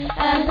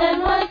أهلا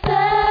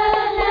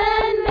وسهلا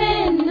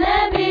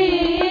بالنبي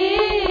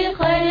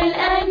خير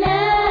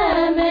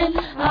الأنام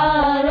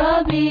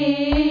العربي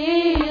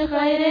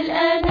خير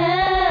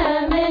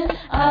الأنام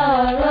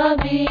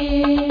العربي.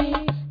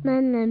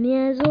 من لم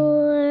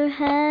يزور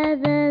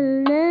هذا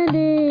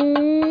النبي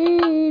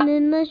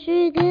من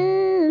مشرق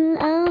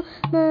أو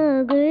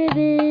مغرب،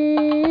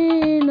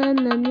 من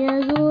لم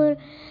يزور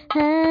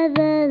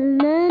هذا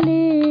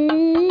النبي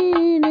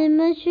من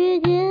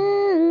مشرق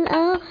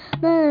أو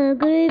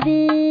مغرب،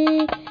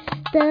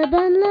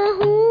 تبا له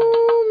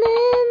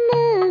من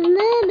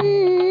مذنب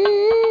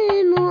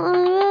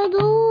معرض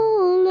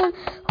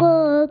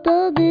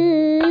للخطب،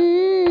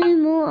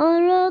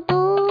 معرض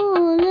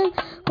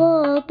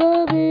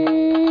للخطب.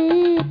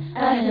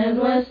 أهلا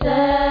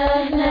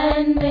وسهلا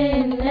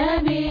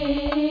بالنبي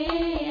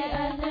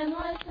أهلا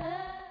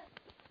وسهلا.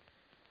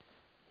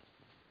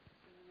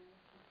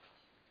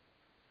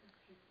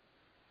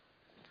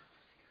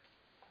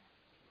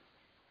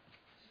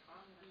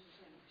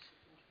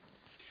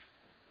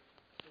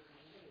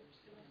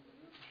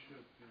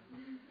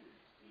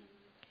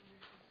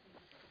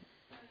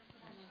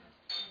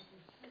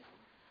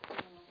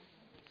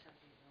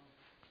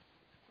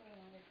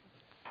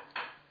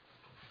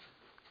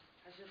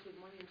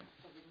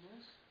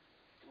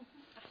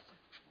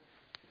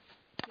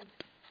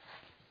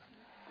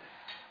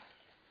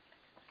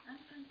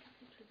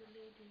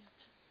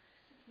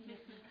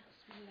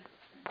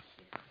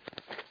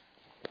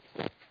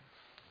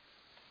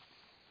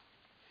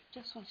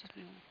 Just one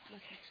second.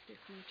 Let me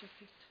take my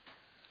jacket.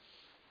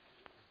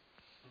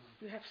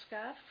 You have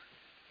scarf?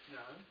 No.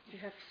 You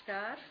have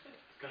scarf?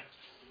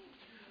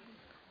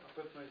 I'll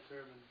put my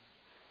turban.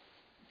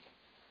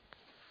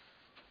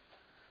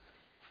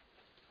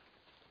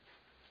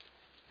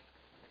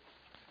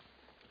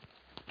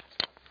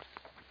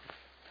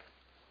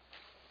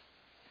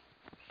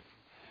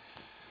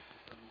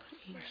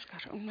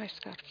 My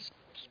scarf is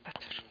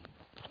better.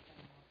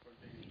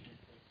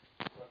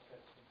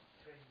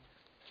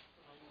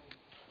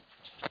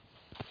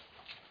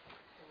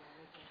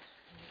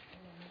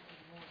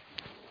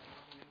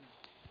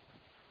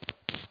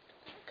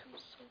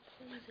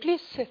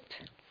 Please sit.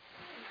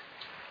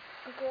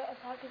 Uncle,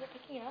 how is it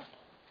picking up?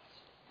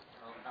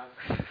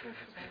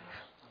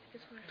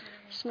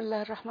 Bismillah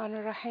ar-Rahman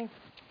ar-Rahim.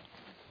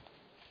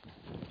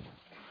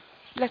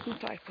 Let me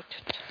try put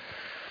it.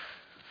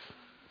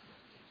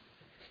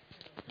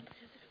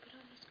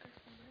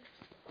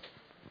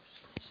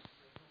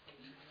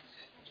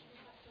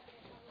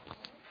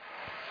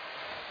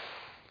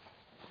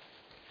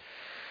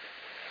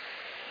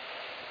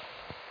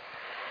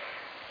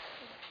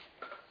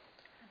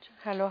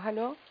 Hello,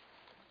 hello.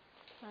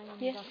 I am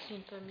Yes.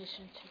 asking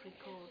permission to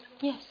record.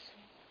 Yes.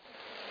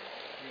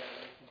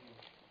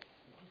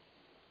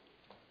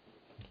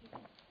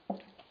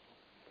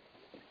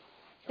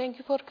 Thank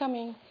you for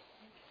coming.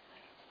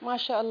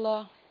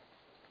 MashaAllah.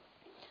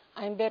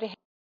 I'm very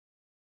happy.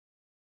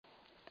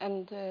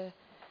 And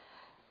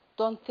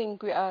don't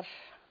think we are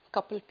a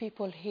couple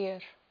people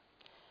here.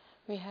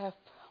 We have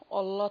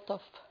a lot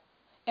of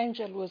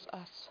angel with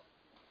us.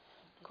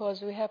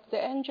 Because we have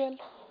the angel,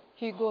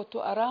 he go to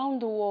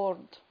around the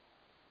world.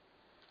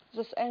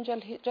 This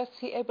angel,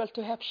 he able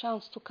to have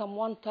chance to come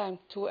one time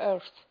to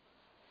earth.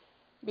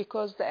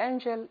 Because the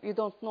angel, you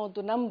don't know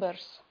the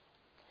numbers.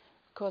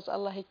 Because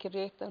Allah, he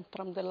created them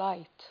from the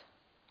light.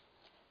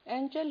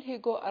 Angel, he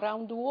go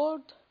around the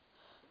world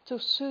to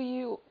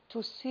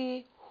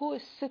see who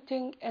is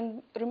sitting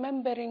and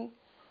remembering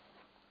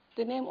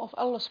the name of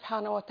Allah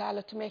subhanahu wa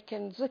ta'ala, to make a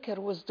zikr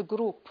with the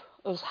group,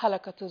 it was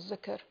halakat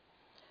zikr.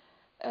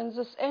 And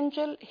this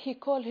angel, he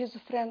called his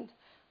friend,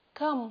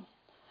 come,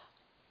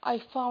 I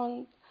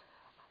found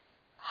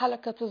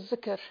halakat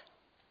zikr.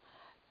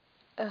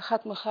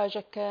 Khatm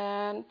Hajjah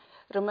can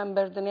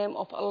remember the name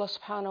of Allah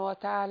subhanahu wa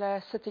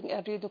ta'ala, sitting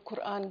and reading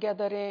Quran,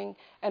 gathering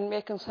and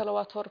making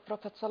salawat for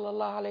Prophet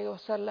sallallahu alayhi wa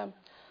sallam.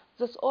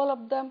 This all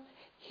of them,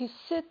 he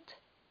sit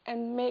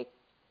and make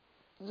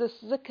this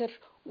zikr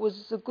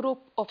with the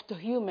group of the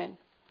human.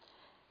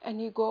 And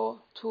he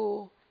go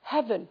to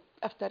heaven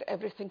after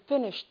everything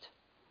finished.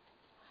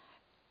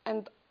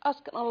 And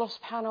ask Allah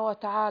subhanahu wa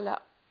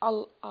ta'ala,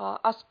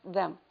 ask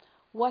them,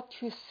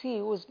 what you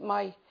see was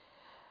my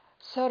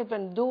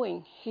servant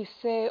doing? He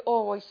say,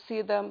 oh, I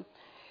see them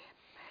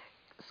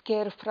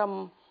scared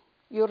from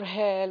your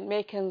hell,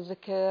 making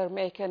zikr,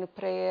 making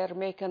prayer,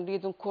 making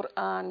reading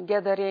Quran,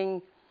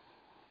 gathering,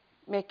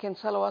 making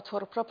salawat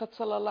for Prophet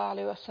sallallahu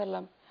alaihi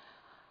wasallam.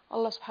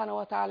 Allah subhanahu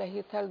wa ta'ala,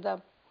 he tell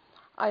them,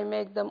 I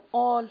make them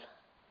all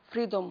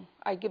freedom.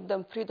 I give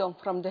them freedom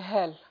from the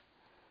hell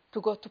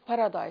to go to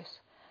paradise.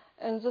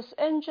 And this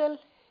angel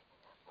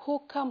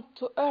who come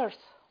to earth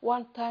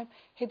one time,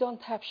 he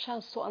don't have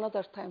chance to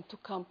another time to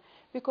come,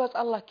 because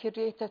Allah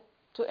created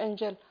to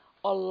angel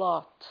a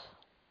lot.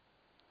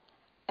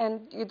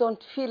 And you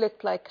don't feel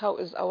it like how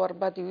is our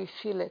body, we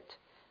feel it.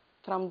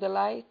 From the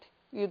light,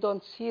 you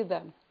don't see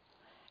them.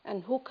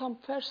 And who come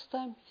first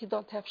time, he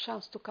don't have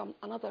chance to come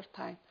another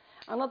time.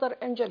 Another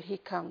angel, he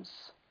comes.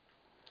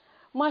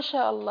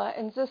 MashaAllah,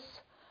 in this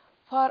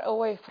far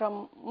away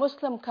from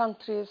Muslim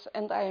countries,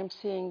 and I am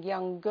seeing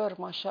younger,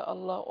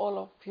 mashallah, all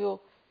of you,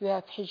 you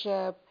have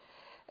hijab,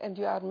 and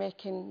you are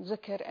making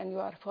zikr, and you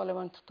are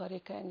following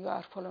tariqah, and you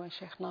are following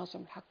Sheikh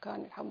Nazim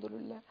al-Haqqani,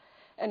 alhamdulillah,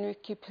 and you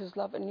keep his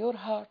love in your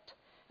heart,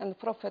 and the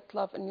Prophet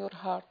love in your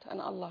heart, and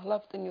Allah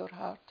loved in your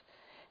heart.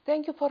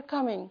 Thank you for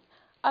coming.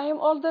 I am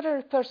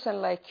ordinary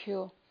person like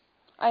you.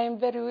 I am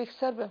very weak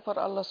servant for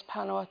Allah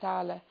subhanahu wa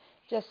ta'ala.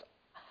 Just,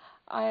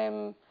 I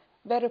am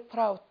very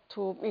proud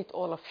to meet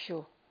all of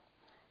you.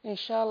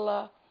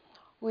 Inshallah,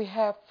 we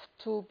have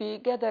to be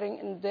gathering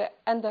in the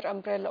under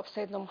umbrella of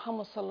Sayyidina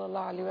Muhammad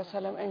sallallahu alaihi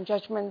wasallam in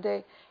Judgment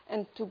Day,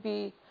 and to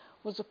be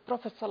with the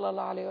Prophet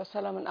sallallahu alaihi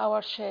wasallam and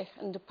our Shaykh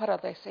in the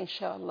paradise,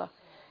 inshallah.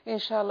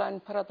 Inshallah, in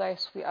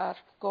paradise we are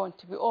going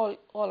to be all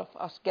of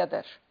us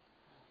gather.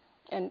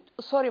 And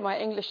sorry, my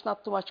English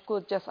not too much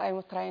good. Just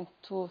I'm trying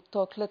to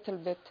talk little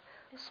bit,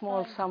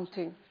 small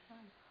something.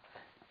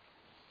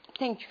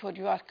 Thank you for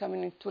you are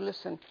coming in to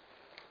listen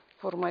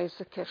for my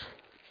zikr.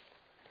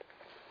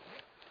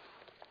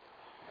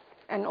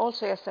 And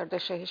also yesterday,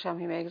 Shaykh Hisham,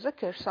 he makes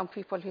zikr. Some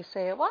people, he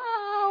say,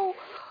 wow,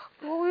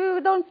 we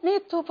don't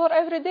need to for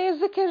every day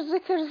zikr,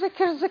 zikr,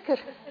 zikr, zikr.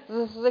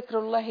 This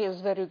zikrullah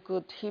is very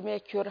good. He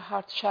make your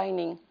heart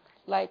shining.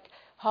 Like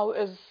how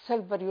is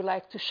silver you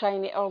like to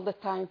shine it all the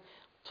time,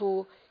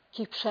 to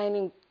keep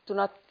shining, to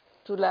not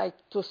to like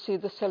to see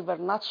the silver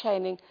not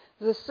shining.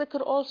 The zikr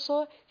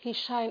also, he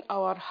shine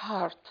our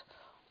heart.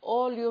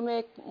 All you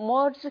make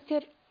more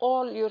zikr,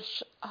 all your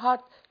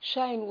heart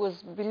shine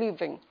with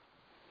believing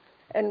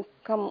and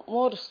come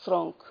more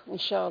strong,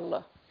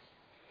 inshallah.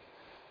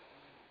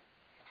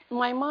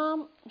 My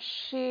mom,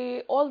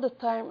 she all the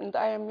time, and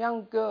I am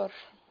young girl,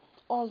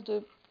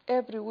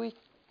 every week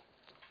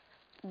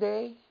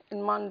day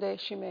and Monday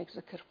she makes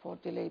zikr for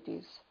the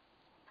ladies.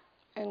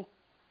 And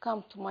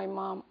come to my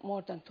mom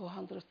more than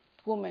 200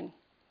 women.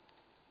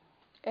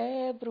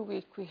 Every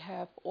week we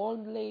have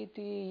old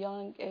lady,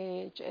 young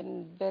age,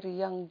 and very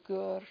young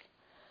girl.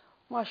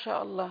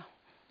 MashaAllah.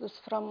 This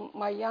from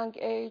my young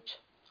age,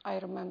 I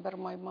remember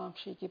my mom,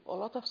 she give a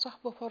lot of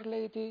sahba for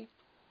lady.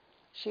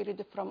 She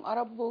read from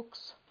Arab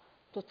books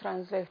to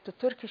translate to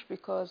Turkish,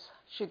 because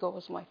she go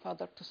with my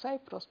father to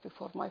Cyprus.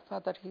 Before my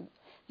father, he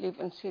lived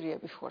in Syria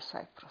before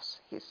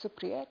Cyprus. He's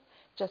Cypriot,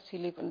 just he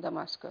lived in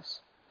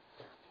Damascus.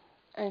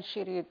 And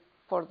she read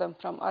for them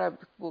from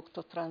Arabic book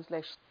to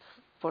translate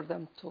for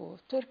them to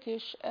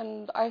Turkish.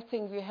 And I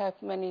think we have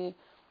many,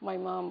 my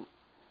mom,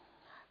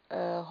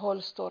 whole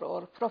store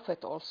or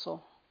prophet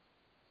also,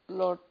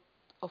 Lord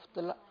of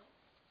the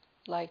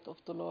Light of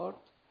the Lord.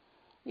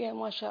 Yeah,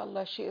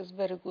 mashallah, she is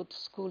very good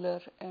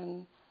scholar,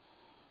 and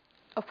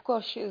of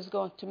course she is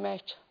going to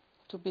match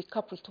to be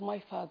coupled to my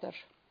father.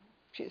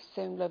 She is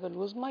same level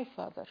with my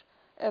father.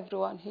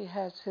 Everyone, he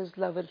has his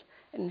level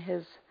in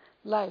his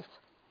life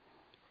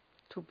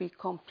to be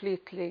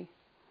completely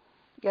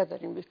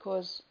gathering,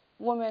 because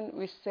women,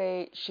 we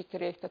say she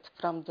created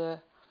from the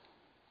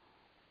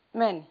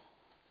men,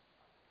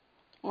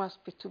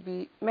 must be to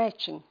be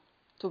matching,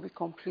 to be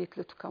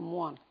completely to come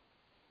one.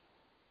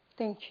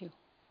 Thank you.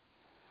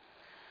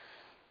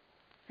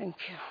 Thank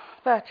you.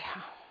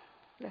 فاتحة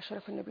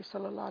لأشرف النبي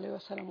صلى الله عليه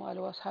وسلم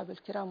وآله وأصحابه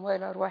الكرام،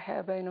 وإلى أرواح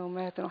آبائنا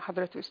وأمهاتنا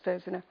وحضرة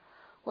أستاذنا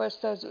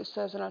وأستاذ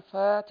أستاذنا.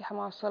 الفاتحة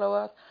مع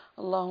الصلوات.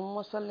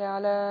 اللهم صل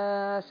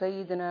على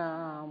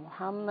سيدنا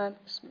محمد.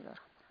 بسم الله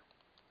الرحمن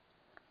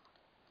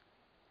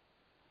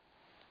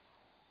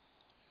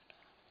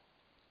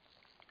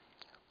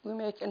الرحيم. We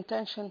make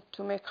intention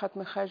to make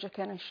Khatm Hajjah,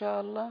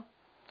 inshallah.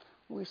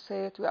 We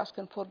say it, we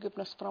asking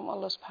forgiveness from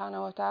Allah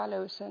subhanahu wa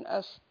ta'ala. We say,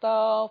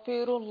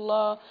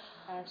 Astaghfirullah,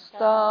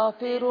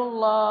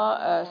 Astaghfirullah,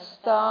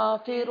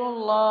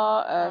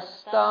 Astaghfirullah,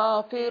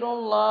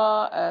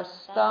 Astaghfirullah,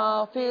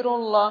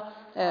 Astaghfirullah,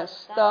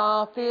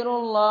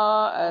 Astaghfirullah,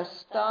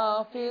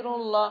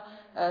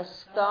 Astaghfirullah,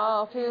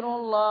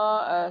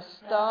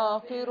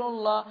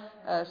 Astaghfirullah,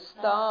 Astaghfirullah,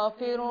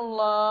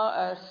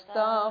 Astaghfirullah,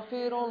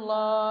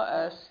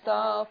 Astaghfirullah,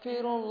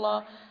 Astaghfirullah.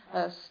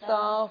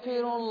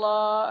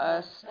 Astaghfirullah,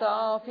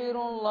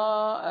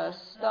 Astaghfirullah,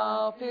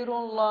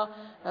 Astaghfirullah,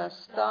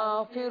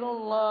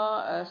 Astaghfirullah,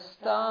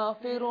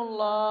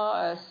 Astaghfirullah,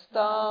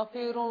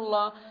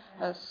 Astaghfirullah,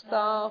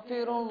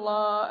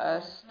 Astaghfirullah,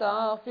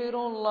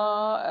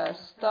 Astaghfirullah,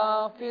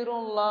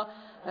 Astaghfirullah,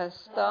 Astaghfirullah,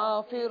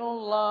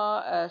 Astaghfirullah,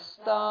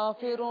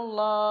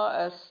 Astaghfirullah,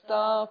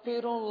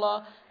 Astaghfirullah,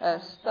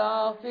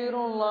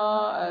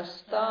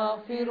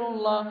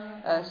 Astaghfirullah,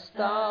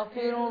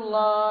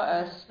 Astaghfirullah,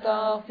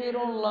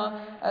 Astaghfirullah,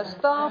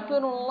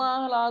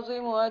 Astaghfirullah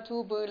al-Azim wa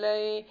atubu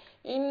ilayh.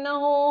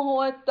 Innahu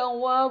huwa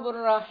at-tawwab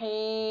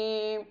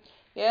ar-rahim.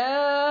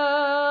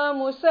 Ya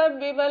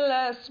musabbib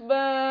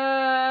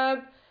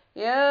al-asbab,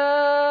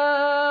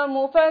 ya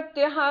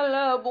mufattih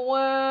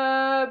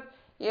al-abwab,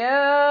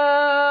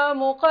 يا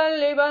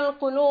مقلب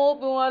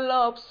القلوب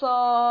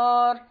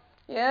والأبصار،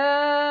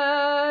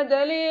 يا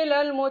دليل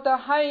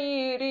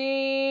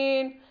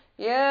المتحيرين،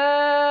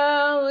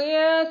 يا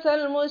غياث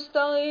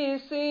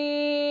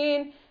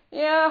المستغيثين،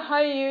 يا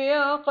حي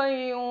يا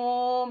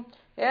قيوم،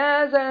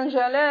 يا ذا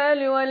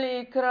الجلال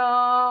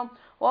والإكرام.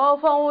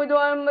 وأفوض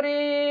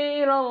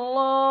أمري إلى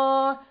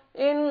الله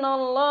إن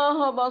الله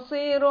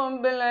بصير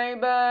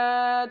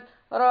بالعباد.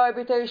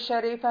 رابطة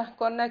الشريفة.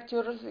 Connect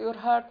your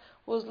heart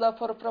with love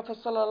for Prophet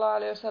صلى الله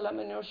عليه وسلم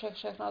in your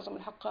Sheikh ناظم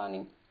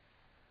الحقاني.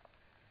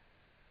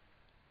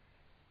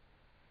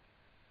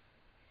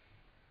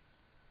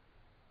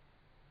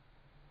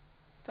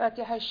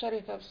 فاتحة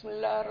الشريفة. بسم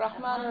الله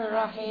الرحمن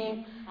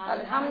الرحيم.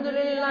 الحمد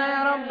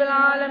لله رب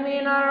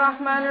العالمين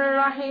الرحمن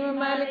الرحيم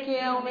مالك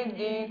يوم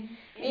الدين.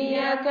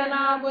 إياك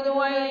نعبد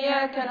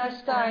وإياك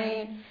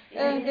نستعين.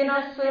 اهدنا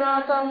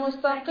الصراط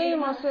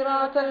المستقيم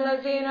صراط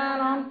الذين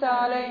أنعمت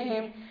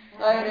عليهم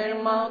غير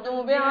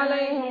المغضوب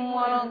عليهم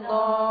ولا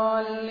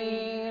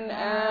الضالين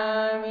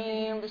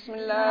آمين. بسم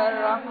الله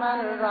الرحمن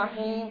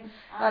الرحيم.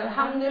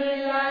 الحمد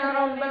لله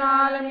رب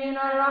العالمين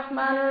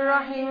الرحمن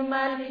الرحيم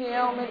مالك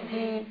يوم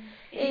الدين.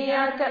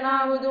 إياك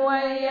نعبد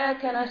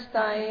وإياك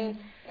نستعين.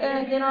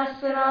 اهدنا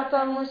الصراط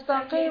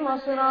المستقيم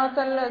صراط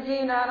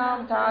الذين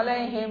أنعمت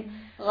عليهم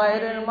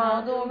غير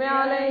المغضوب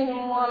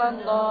عليهم ولا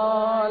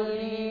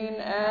الضالين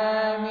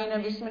آمين.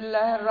 بسم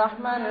الله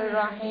الرحمن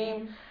الرحيم.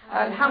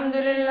 الحمد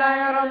لله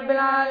رب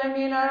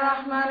العالمين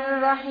الرحمن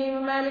الرحيم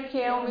مالك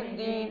يوم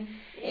الدين.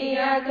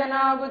 إياك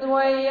نعبد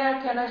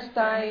وإياك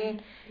نستعين.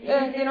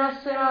 اهدنا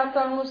الصراط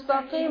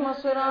المستقيم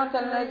صراط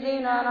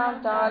الذين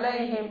أنعمت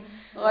عليهم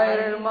غير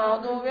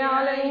المغضوب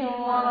عليهم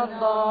ولا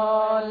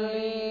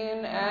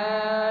الضالين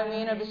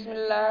آمين. بسم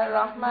الله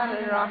الرحمن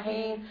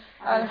الرحيم.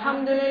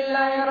 الحمد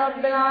لله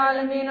رب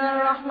العالمين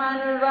الرحمن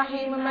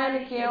الرحيم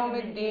مالك يوم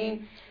الدين.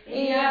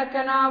 إياك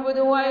نعبد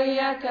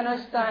وإياك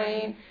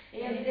نستعين.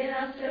 اهدنا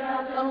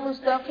الصراط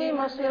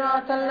المستقيم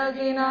صراط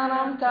الذين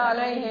أنعمت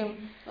عليهم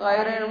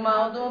غير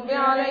المغضوب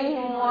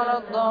عليهم ولا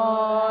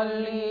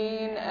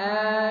الضالين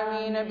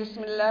آمين.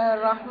 بسم الله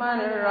الرحمن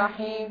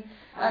الرحيم.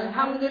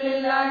 الحمد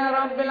لله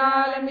رب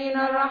العالمين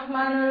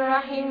الرحمن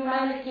الرحيم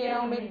مالك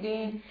يوم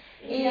الدين.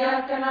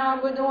 إياك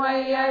نعبد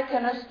وإياك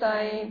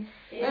نستعين.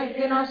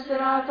 اهدنا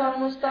الصراط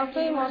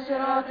المستقيم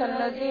صراط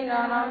الذين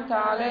أنعمت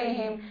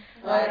عليهم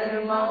غير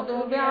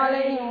المغضوب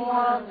عليهم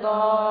ولا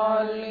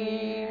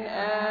الضالين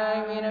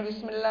آمين.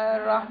 بسم الله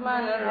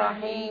الرحمن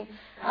الرحيم.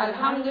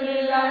 الحمد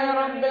لله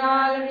رب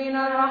العالمين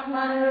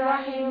الرحمن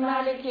الرحيم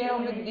مالك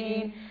يوم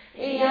الدين.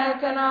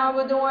 إياك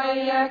نعبد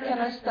وإياك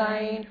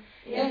نستعين.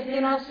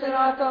 اهدنا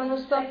الصراط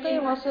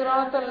المستقيم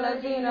صراط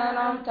الذين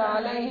أنعمت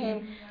عليهم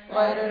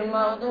غير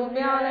المغضوب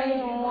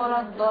عليهم ولا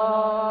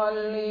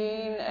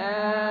الضالين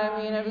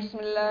آمين. بسم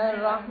الله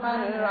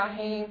الرحمن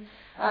الرحيم.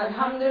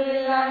 الحمد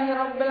لله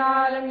رب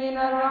العالمين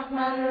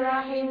الرحمن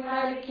الرحيم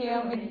مالك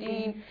يوم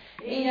الدين.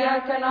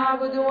 إياك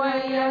نعبد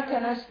وإياك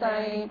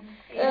نستعين.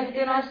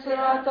 اهدنا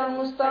الصراط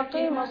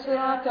المستقيم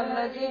صراط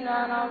الذين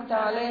أنعمت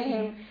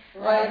عليهم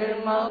غير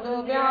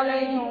المغضوب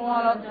عليهم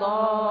ولا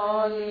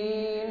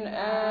الضالين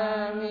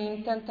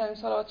آمين. تنتهي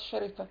صلوات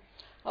الشريفة.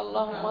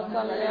 اللهم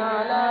صل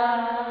على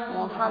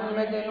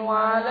محمد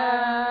وعلى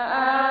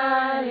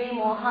آل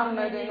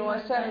محمد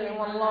وسلم.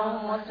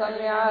 اللهم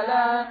صل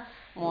على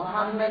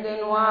محمد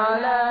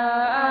وعلى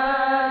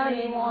آل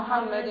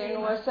محمد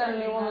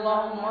وسلم.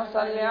 اللهم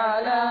صل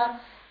على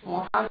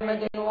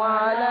محمد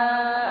وعلى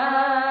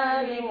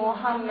آل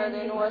محمد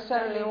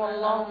وسلم.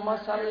 اللهم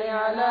صل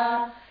على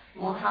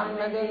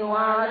محمد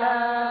وعلى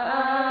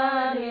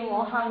آل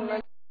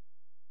محمد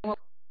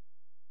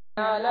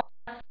على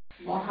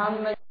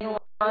محمد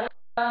وعلى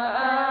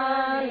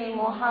آل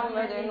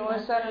محمد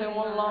وسلم.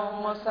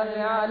 اللهم صل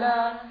على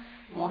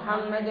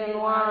محمد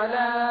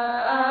وعلى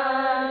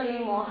آل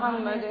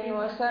محمد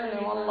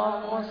وسلم.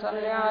 اللهم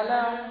صل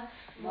على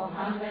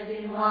محمد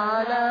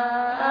وعلى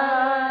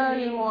آل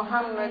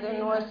محمد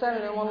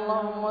وسلم.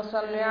 اللهم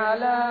صل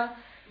على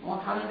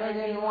محمد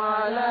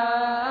وعلى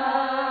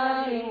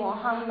آل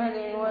محمد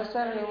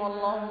وسلم.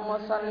 اللهم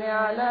صل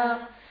على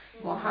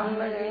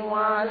محمد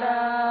وعلى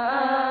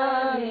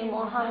آل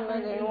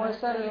محمد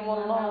وسلم.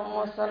 اللهم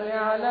صل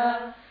على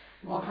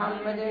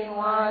محمد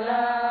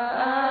وعلى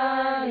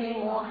آل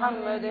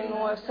محمد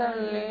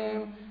وسلم.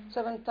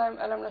 7 times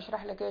ألم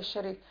نشرح لك يا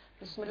الشريف.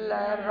 بسم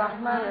الله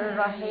الرحمن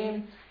الرحيم.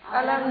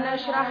 ألم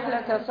نشرح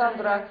لك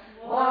صدرك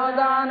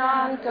ووضعنا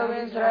عنك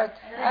وزرك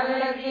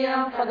الذي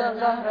أنقض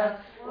ظهرك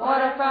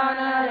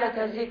ورفعنا لك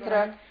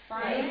ذكرك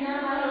فإن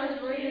مع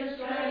العسر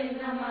يسرا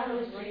إن مع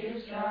العسر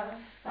يسرا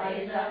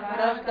فإذا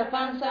فرغت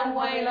فانصب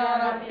وإلى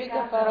ربك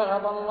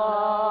فارغب.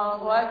 الله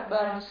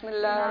أكبر. بسم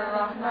الله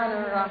الرحمن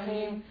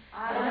الرحيم.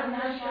 ألم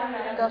نشرح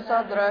لك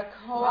صدرك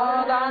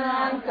ووضعنا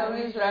عنك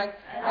وزرك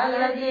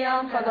الذي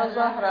أنقض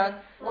ظهرك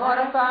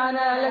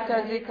ورفعنا لك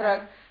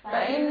ذكرك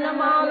فإن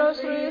مع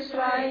العسر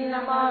يسرا إن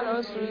مع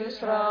العسر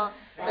يسرا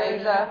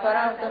فإذا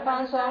فرغت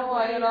فانصب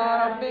وإلى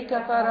ربك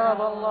فارغب.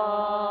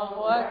 الله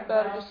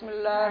أكبر. بسم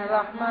الله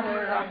الرحمن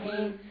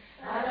الرحيم.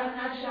 ألم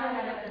نشرح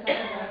لك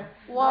صدرك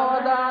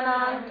ووضعنا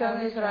عنك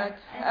وزرك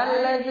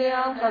الذي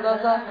أنقض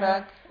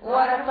ظهرك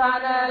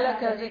ورفعنا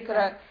لك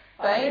ذكرك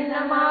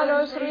فإن مع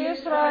العسر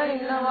يسرا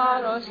إن مع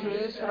العسر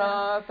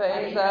يسرا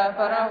فإذا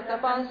فرغت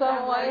فانصب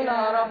وإلى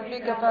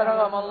ربك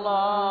فارغب.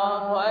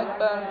 الله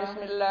أكبر.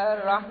 بسم الله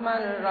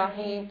الرحمن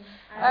الرحيم.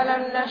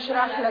 ألم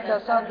نشرح لك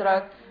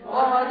صدرك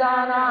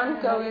ووضعنا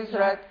عنك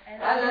وزرك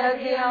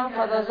الذي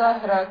أنقض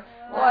ظهرك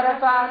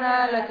ورفعنا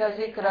لك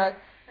ذكرك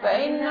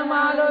فإن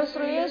مع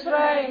العسر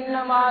يسرا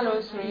إن مع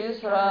العسر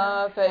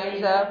يسرا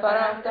فإذا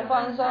فرغت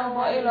فانصب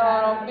وإلى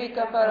ربك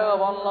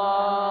فارغب.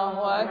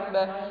 الله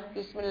أكبر.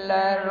 بسم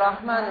الله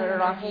الرحمن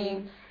الرحيم.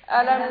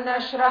 ألم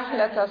نشرح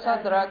لك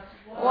صدرك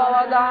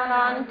ووضعنا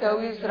عنك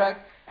وزرك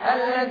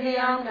الذي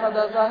أنقض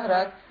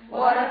ظهرك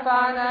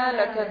ورفعنا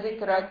لك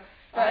ذكرك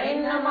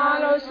فإن مع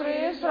العسر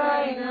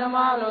يسرا إن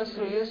مع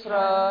العسر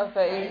يسرا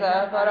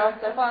فإذا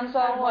فرغت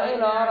فانصب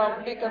وإلى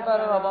ربك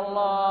فارغب.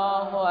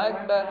 الله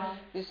أكبر.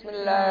 بسم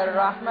الله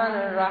الرحمن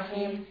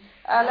الرحيم.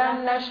 ألم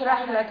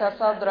نشرح لك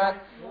صدرك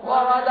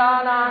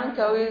ووضعنا عنك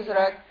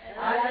وزرك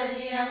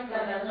الذي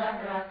أنقض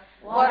ظهرك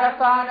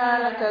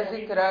ورفعنا لك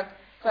ذكرك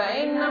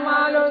فإن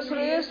مع العسر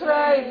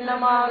يسرا إن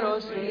مع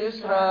العسر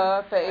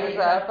يسرا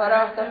فإذا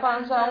فرغت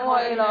فانصب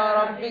وإلى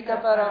ربك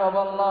فارغب.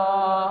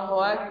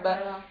 الله أكبر.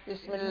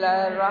 بسم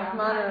الله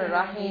الرحمن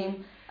الرحيم.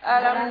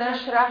 ألم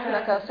نشرح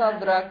لك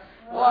صدرك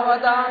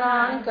ووضعنا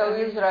عنك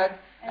وزرك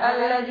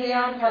الذي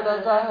أنقض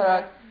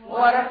ظهرك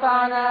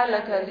ورفعنا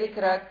لك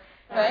ذكرك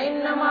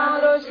فإن مع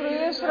العسر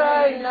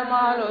يسرا إن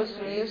مع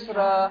العسر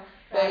يسرا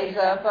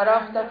فإذا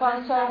فرغت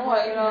فانصب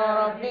وإلى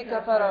ربك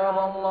فارغب.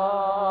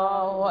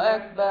 الله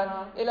أكبر.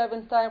 إلى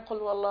بنتين قل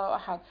هو الله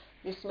أحد.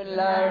 بسم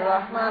الله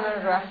الرحمن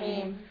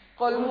الرحيم.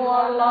 قل هو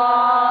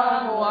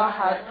الله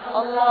أحد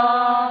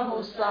الله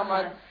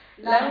الصمد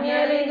لم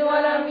يلد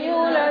ولم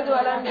يولد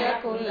ولم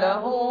يكن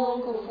له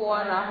كفوا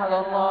أحد.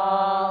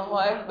 الله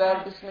أكبر.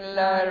 بسم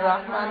الله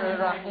الرحمن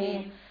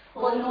الرحيم.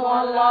 قل هو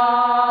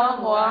الله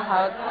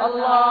أحد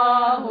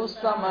الله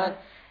الصمد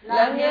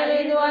لم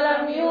يلد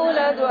ولم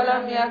يولد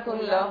ولم يكن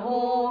له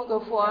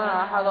كفوا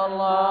أحد.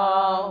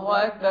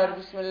 الله أكبر.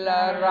 بسم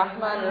الله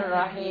الرحمن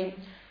الرحيم.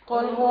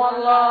 قل هو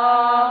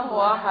الله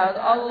أحد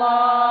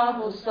الله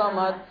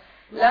الصمد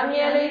لم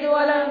يلد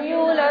ولم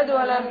يولد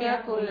ولم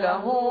يكن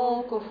له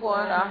كفوا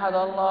أحد.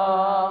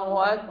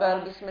 الله أكبر.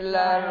 بسم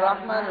الله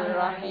الرحمن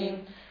الرحيم.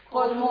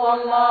 قل هو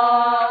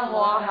الله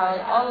أحد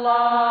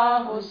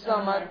الله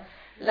الصمد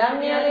لم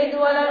يلد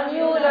ولم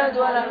يولد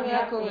ولم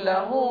يكن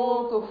له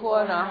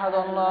كفوا أحد.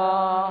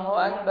 الله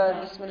أكبر.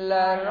 بسم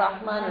الله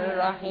الرحمن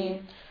الرحيم.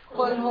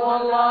 قل هو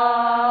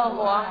الله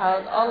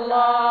أحد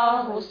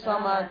الله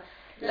الصمد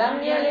لم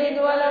يلد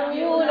ولم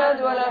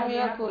يولد ولم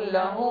يكن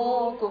له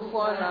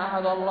كفوا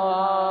أحد.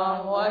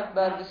 الله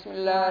أكبر. بسم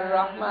الله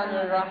الرحمن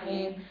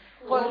الرحيم.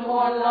 قل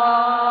هو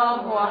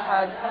الله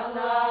أحد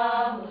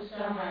الله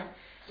الصمد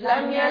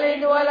لم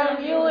يلد ولم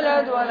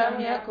يولد ولم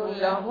يكن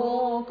له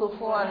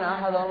كفوا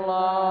أحد.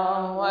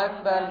 الله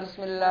أكبر.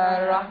 بسم الله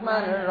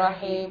الرحمن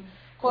الرحيم.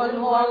 قل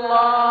هو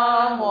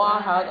الله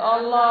أحد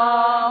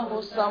الله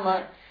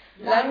الصمد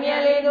لم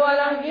يلد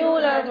ولم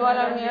يولد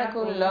ولم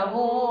يكن له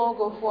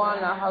كفوا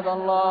أحد.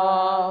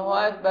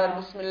 الله أكبر.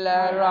 بسم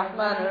الله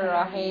الرحمن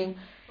الرحيم.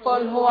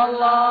 قل هو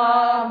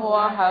الله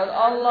أحد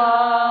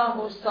الله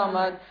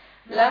الصمد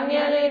لم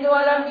يلد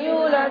ولم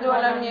يولد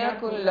ولم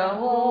يكن له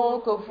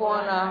كفوا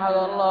أحد.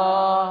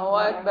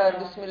 الله أكبر.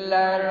 بسم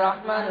الله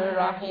الرحمن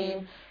الرحيم.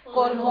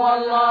 قل هو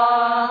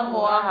الله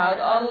أحد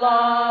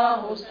الله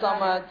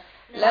الصمد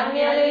لم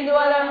يلد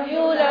ولم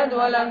يولد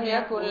ولم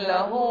يكن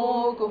له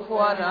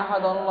كفوا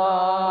أحد.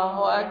 الله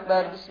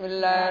أكبر. بسم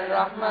الله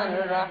الرحمن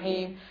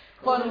الرحيم.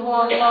 قل هو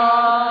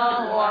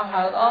الله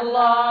أحد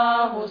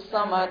الله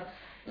الصمد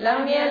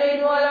لم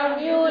يلد ولم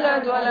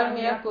يولد ولم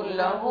يكن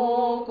له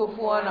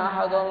كفوا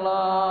أحد.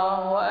 الله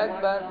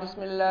أكبر.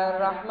 بسم الله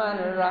الرحمن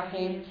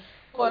الرحيم.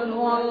 قل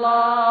هو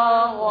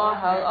الله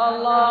أحد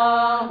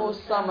الله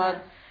الصمد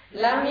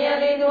لم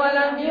يلد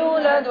ولم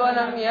يولد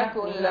ولم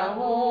يكن له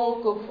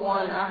كفوا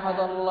أحد.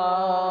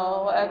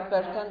 الله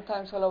أكبر. 10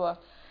 times صلوات.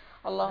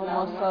 اللهم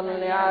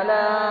صل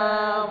على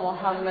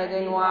محمد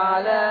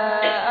وعلى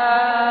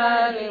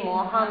آل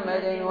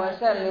محمد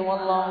وسلم.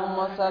 اللهم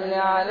صل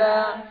على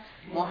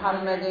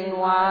محمد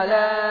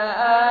وعلى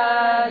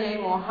آل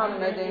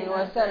محمد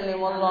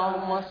وسلم.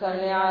 اللهم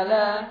صل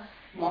على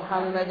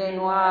محمد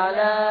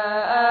وعلى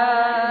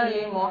آل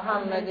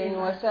محمد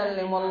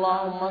وسلم.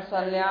 اللهم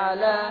صل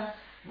على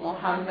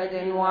محمد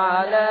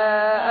وعلى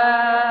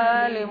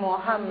آل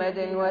محمد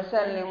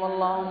وسلم.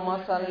 اللهم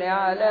صل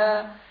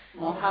على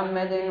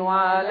محمد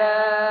وعلى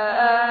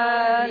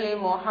آل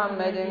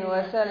محمد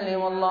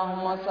وسلم.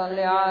 اللهم صل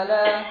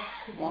على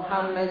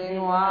محمد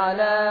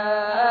وعلى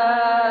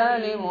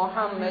آل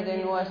محمد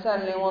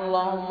وسلم.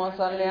 اللهم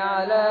صل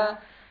على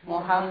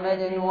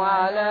محمد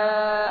وعلى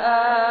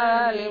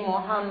آل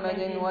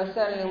محمد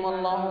وسلم.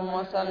 اللهم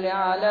صل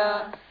على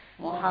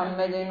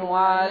محمد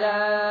وعلى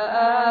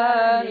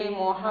آل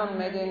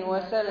محمد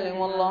وسلم.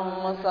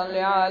 اللهم صل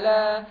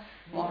على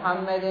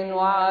محمد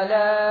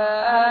وعلى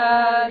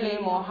آل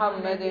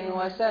محمد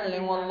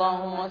وسلم.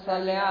 اللهم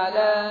صل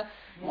على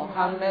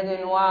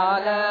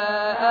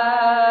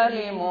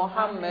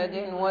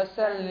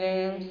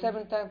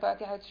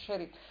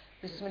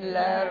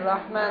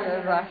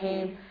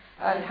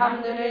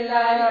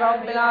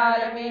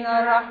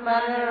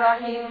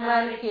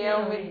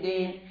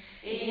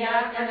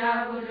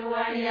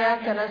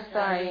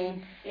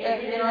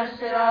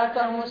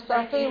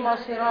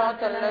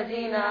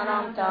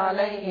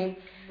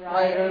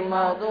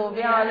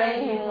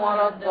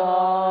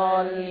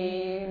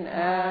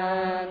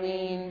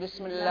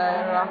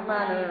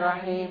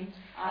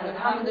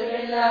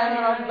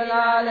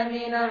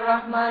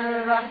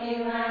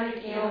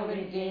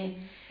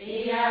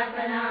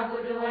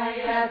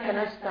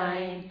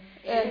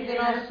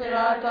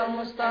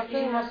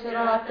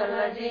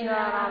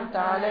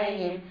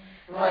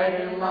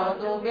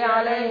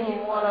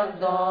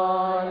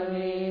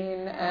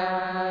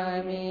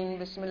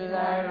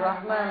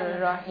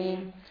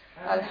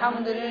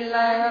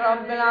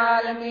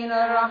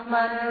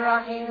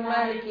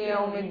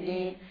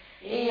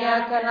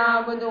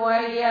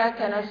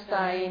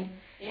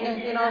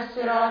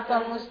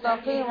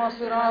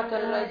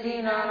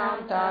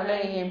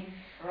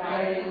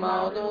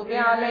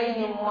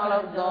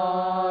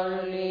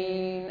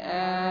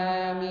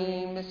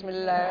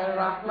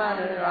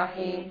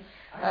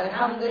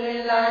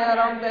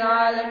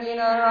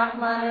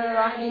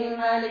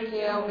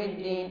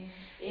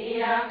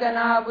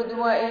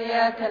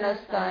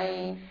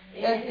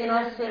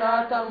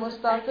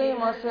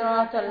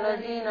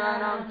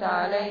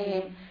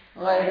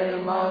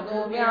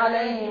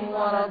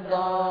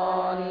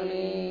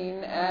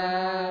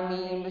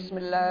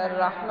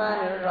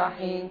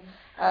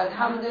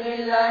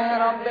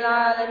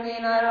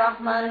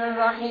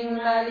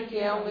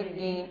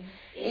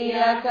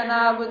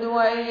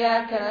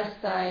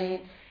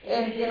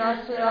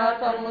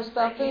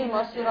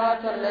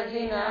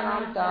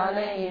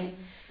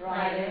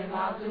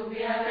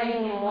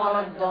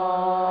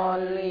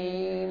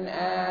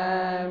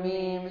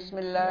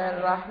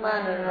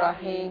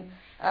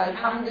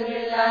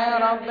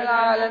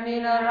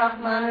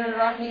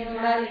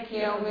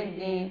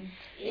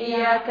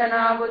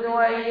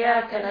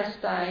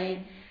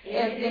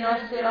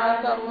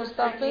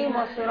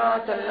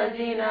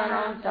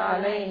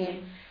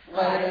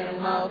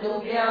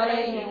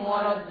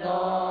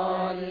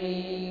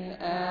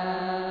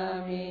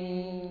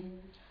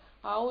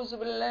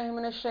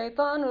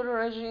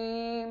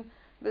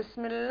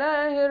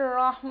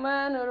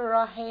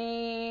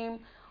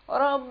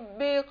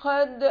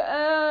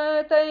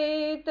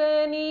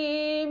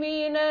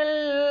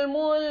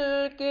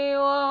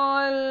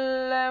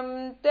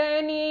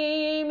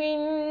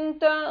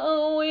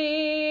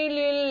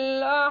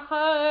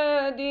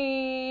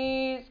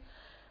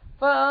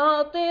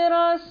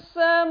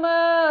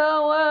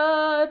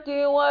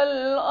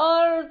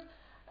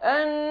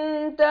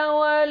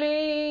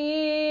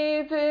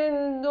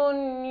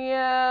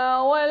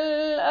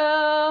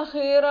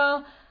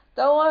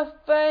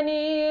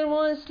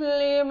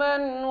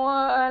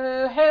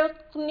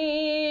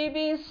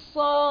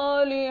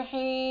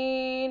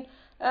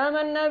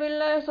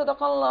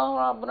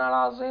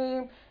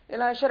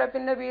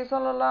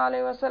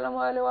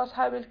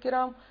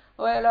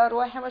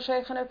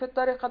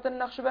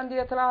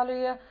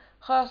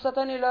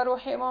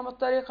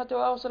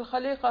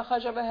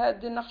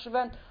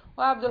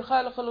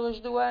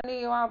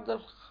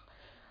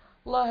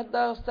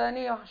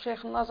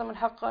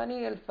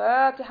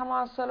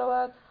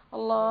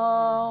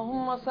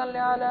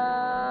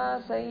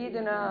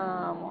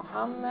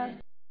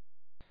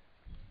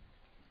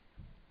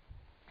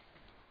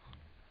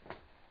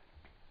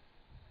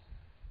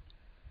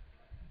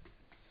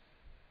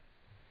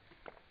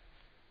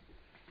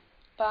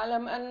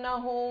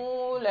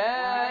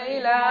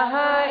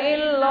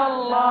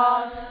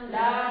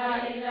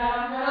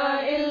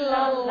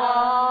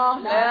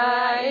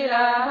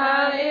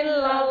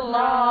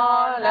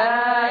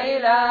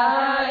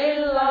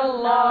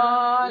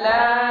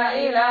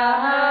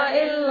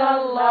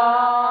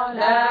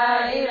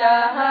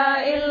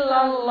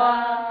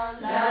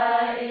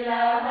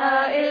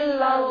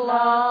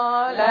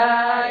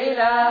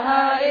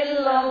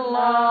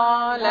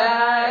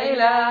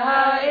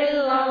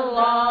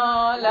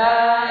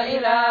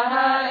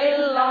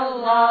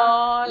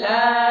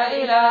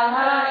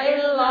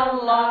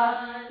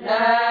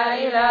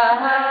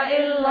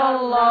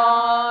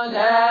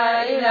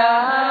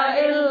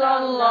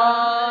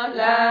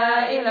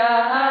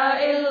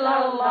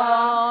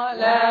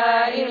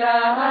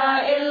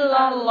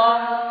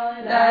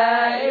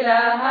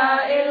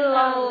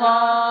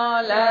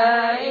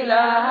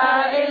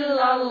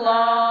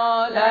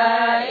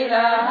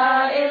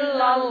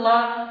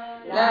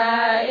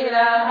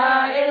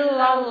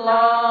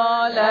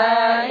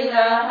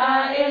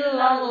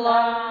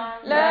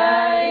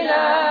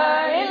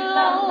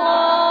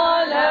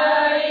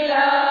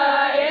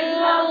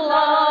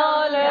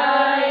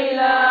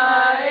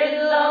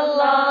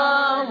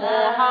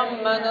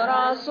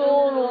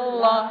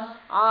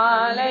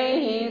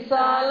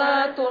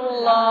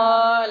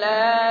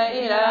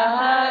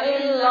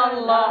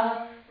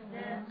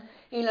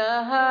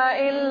إله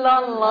إلا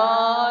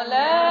الله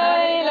لا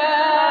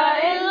إله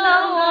إلا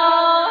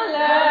الله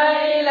لا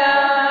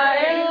إله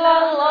إلا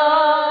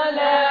الله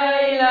لا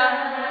إله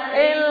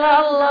إلا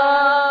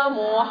الله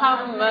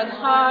محمد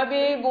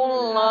حبيب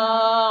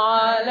الله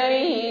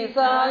عليه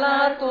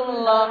صلاة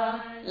الله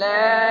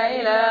لا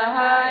إله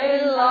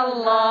إلا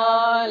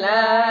الله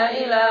لا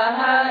إله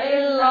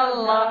إلا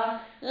الله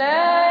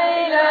لا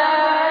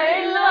إله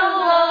إلا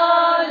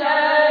الله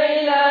لا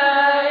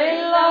إله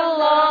إلا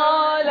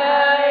الله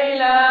لا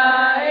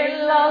إله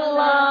إلا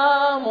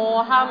الله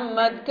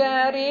محمد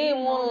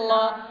كريم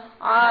الله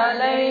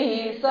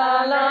عليه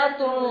صلاة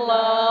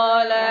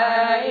الله لا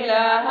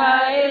إله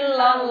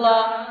إلا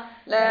الله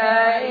لا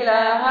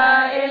إله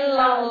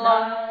إلا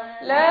الله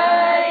لا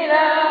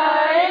إله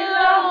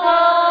إلا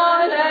الله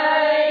لا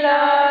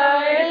إله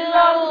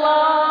إلا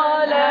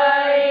الله لا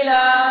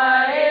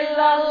إله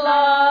إلا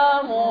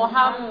الله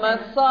محمد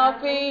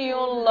صفي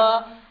الله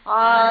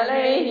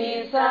عليه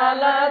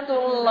صلاة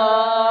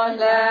الله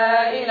لا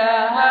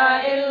إله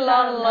إلا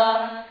الله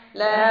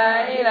لا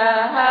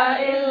إله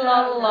إلا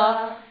الله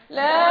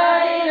لا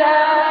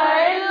إله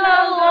إلا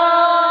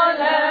الله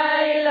لا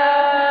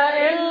إله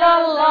إلا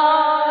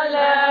الله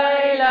لا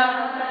إله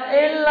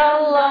إلا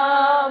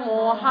الله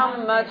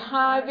محمد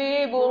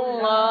حبيب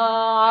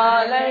الله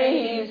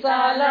عليه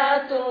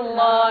صلاة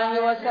الله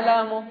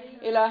وسلامه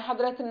إلى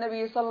حضرة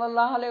النبي صلى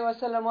الله عليه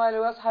وسلم وآله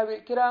وأصحابه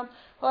الكرام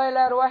وإلى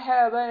أرواح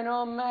آبائنا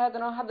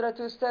وأمهاتنا وحضرة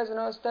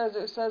أستاذنا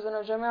أستاذنا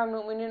وجميع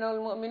المؤمنين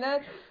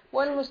والمؤمنات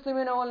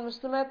والمسلمين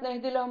والمسلمات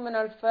نهدي لهم من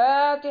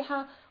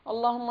الفاتحة.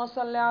 اللهم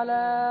صل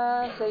على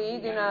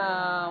سيدنا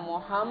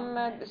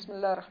محمد. بسم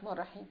الله الرحمن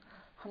الرحيم.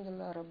 الحمد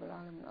لله رب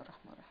العالمين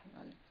الرحمن الرحيم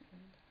مالك يوم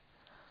الدين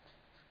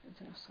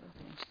اهدنا الصراط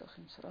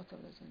المستقيم صراط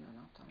الذين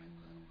أنعمت عليهم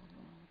غير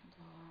المغضوب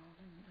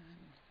عليهم ولا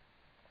الضالين.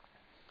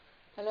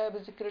 ألا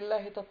بذكر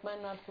الله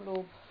تطمئن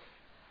القلوب.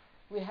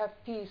 We have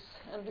peace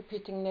and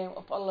repeating name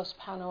of Allah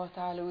subhanahu wa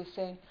ta'ala. We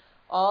say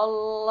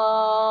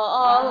Allah,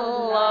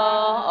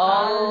 Allah,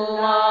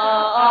 Allah,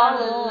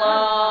 Allah,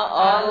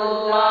 Allah,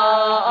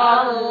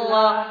 Allah,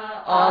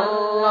 Allah,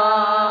 Allah,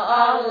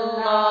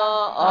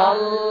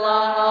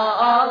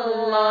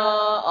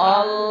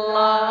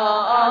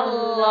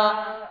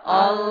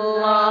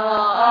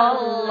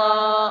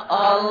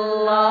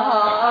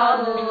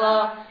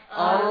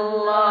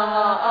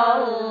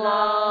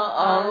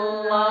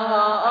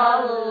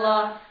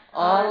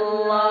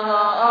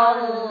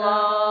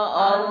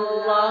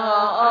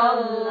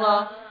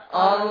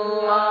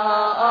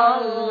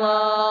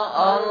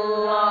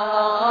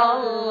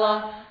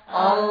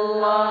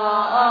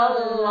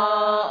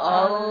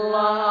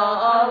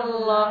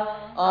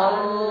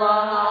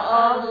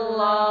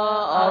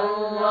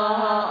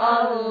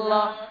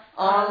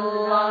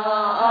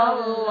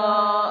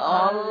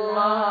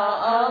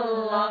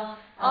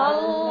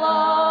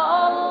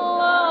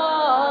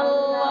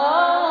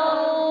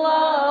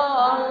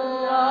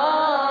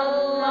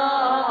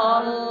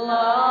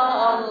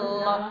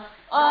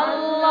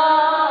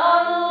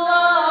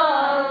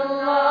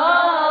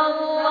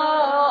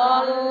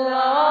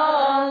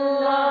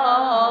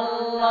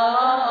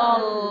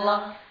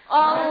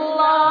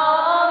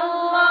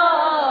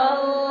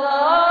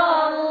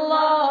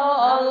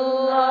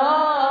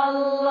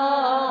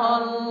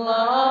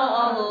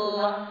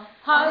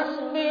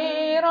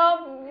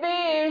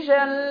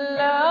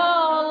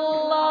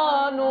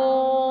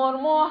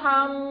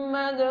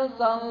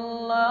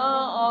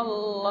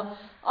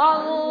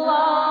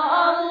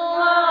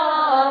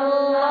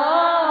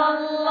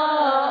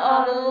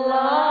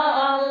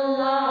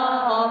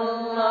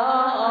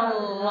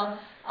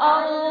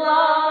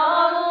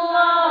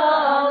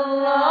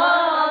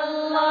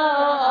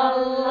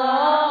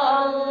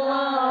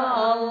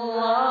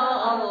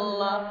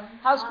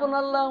 حسبنا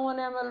الله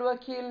ونعم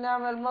الوكيل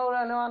نعم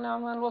المولى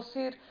ونعم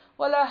الوصير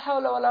ولا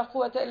حول ولا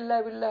قوة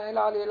إلا بالله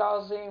العلي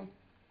العظيم.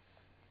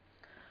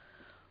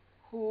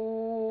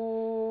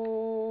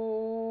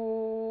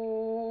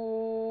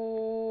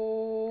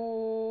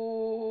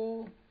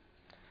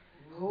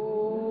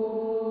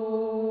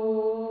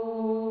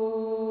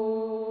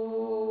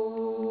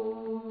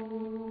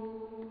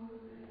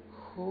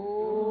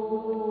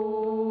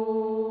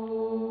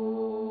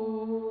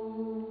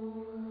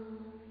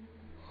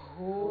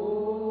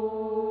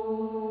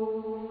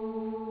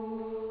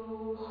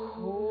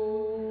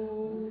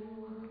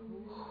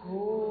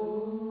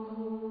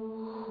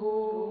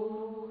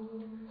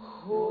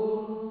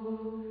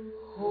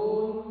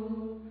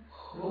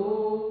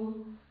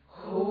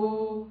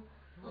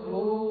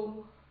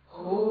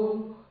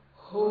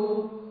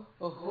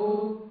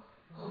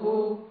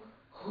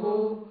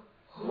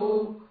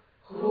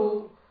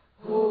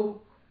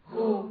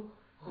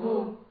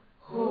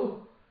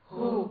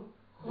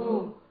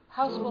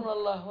 حسبنا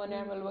الله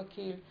ونعم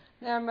الوكيل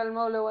نعم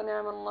المولى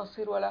ونعم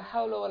النصير ولا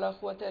حول ولا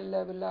قوة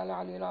إلا بالله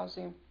العلي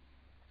العظيم.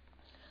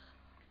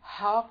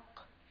 حق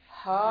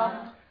حق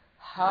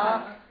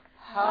حق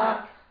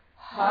حق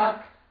حق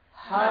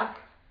حق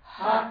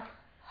حق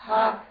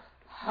حق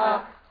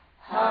حق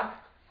حق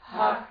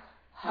حق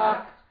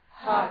حق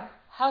حق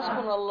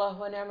حسبنا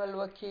الله ونعم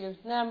الوكيل،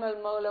 نعم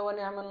المولى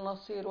ونعم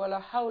النصير، ولا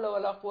حول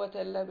ولا قوة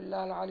إلا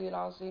بالله العلي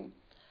العظيم.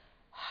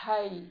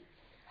 حي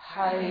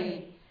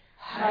حي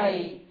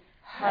حي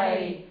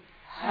حي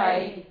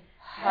حي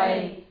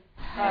حي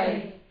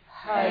حي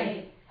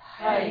حي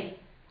حي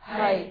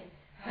حي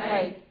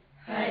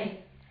حي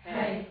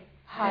حي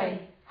حي.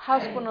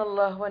 حسبنا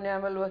الله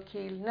ونعم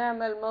الوكيل،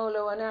 نعم المولى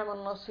ونعم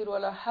النصير،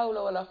 ولا حول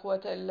ولا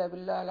قوة إلا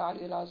بالله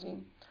العلي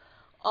العظيم.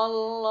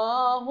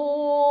 الله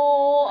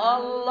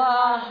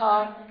الله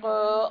حق،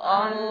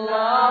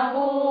 الله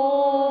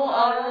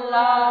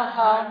الله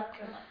حق،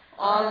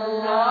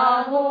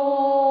 الله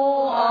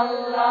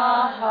الله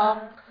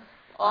حق،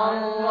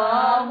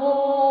 الله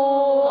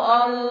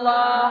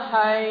الله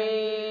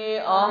حي،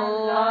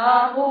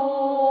 الله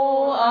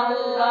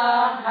الله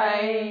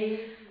حي،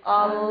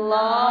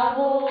 الله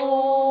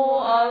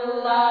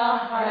الله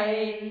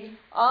حي،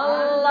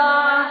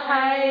 الله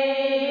حي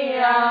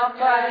يا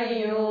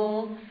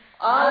قيوم،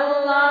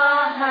 الله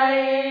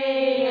حي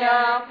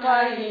يا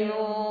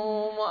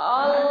قيوم،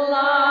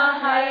 الله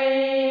حي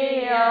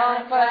يا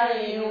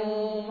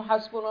قيوم.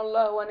 حسبنا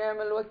الله ونعم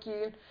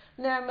الوكيل،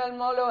 نعم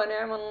المولى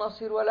ونعم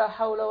النصير، ولا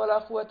حول ولا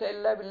قوة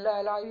إلا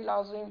بالله العلي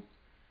العظيم.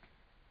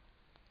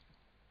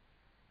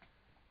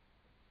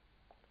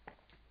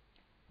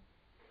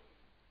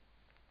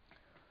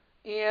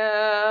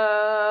 يا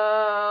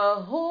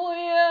هو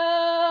يا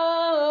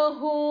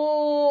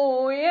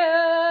هو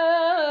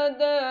يا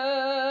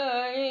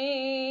دائم،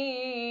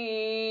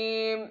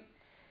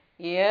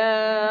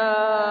 يا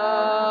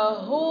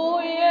هو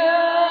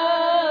يا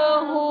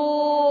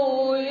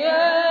هو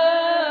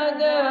يا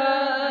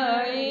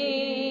دائم،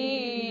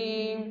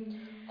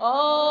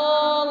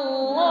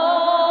 الله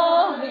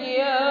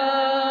يا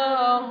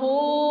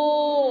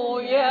هو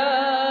يا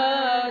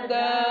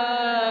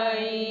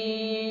دائم،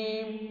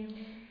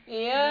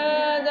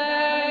 يا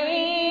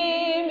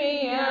دائم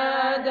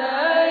يا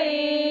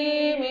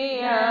دائم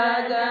يا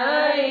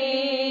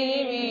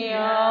دائم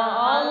يا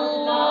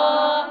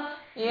الله،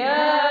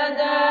 يا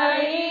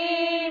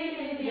دائم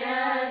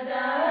يا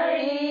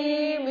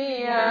دائم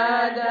يا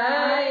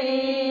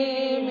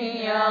دائم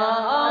يا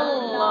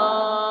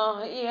الله،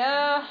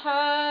 يا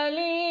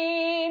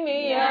حليم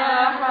يا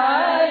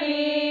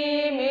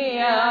حليم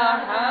يا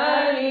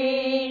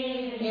حليم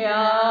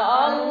يا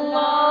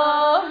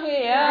الله،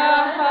 يا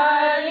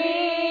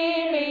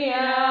حليم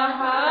يا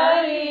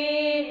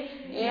حليم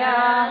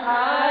يا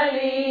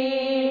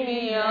حليم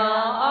يا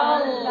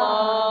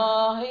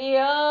الله،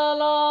 يا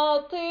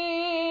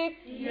لطيف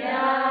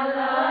يا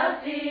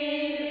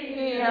لطيف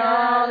يا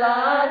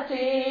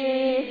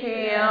لطيف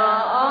يا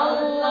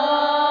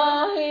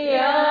الله،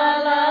 يا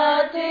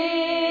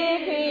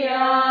لطيف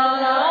يا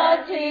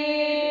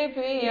لطيف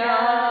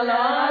يا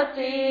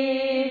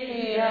لطيف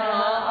يا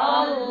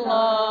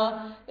الله،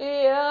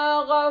 يا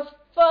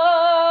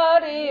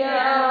غفار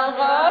يا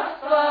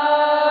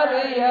غفار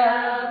يا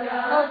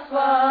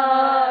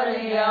غفار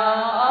يا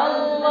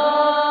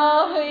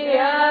الله،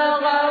 يا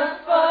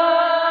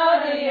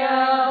غفار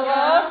يا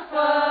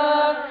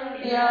غفار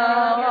يا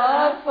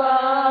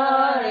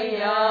غفار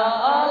يا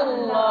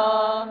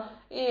الله،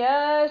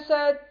 يا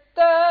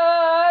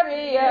ستار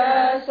يا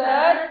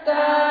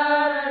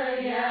ستار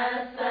يا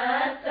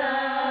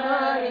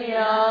ستار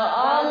يا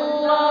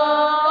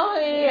الله،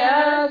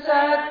 يا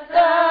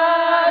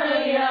ستار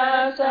يا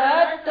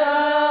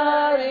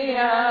ستار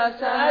يا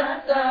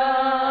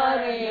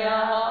ستار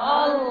يا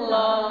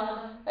الله،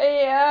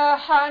 يا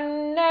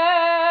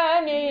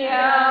حنان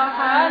يا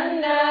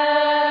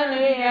حنان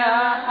يا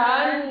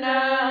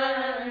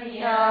حنان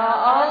يا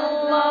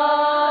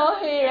الله،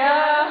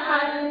 يا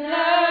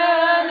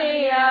حنان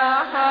يا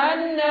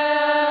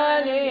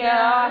حنان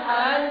يا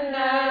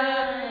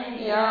حنان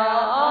يا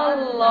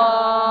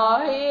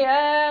الله،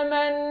 يا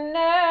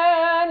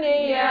منان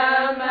يا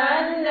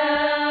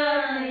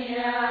منان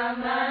يا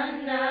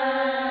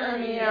منان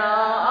يا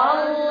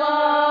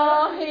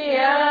الله،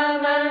 يا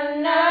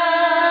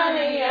منان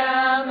يا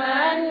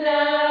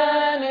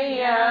منان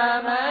يا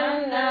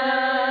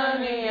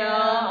منان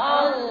يا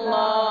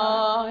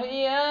الله،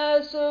 يا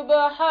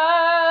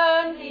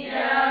سبحان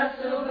يا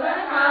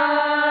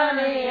سبحان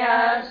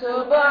يا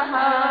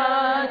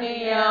سبحان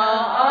يا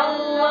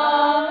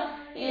الله،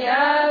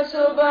 يا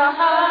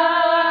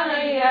سبحان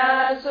يا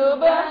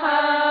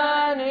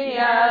سبحان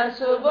يا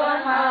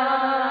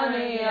سبحان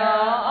يا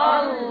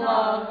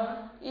الله،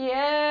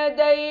 يا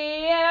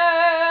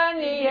ديان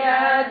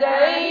يا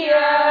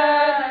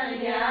ديان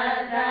يا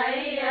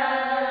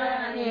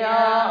ديان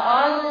يا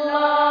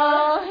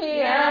الله،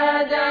 يا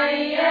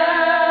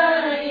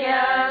ديان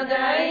يا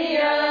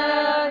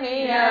ديان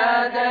يا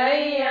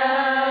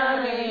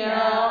ديان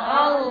يا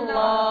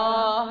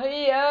الله،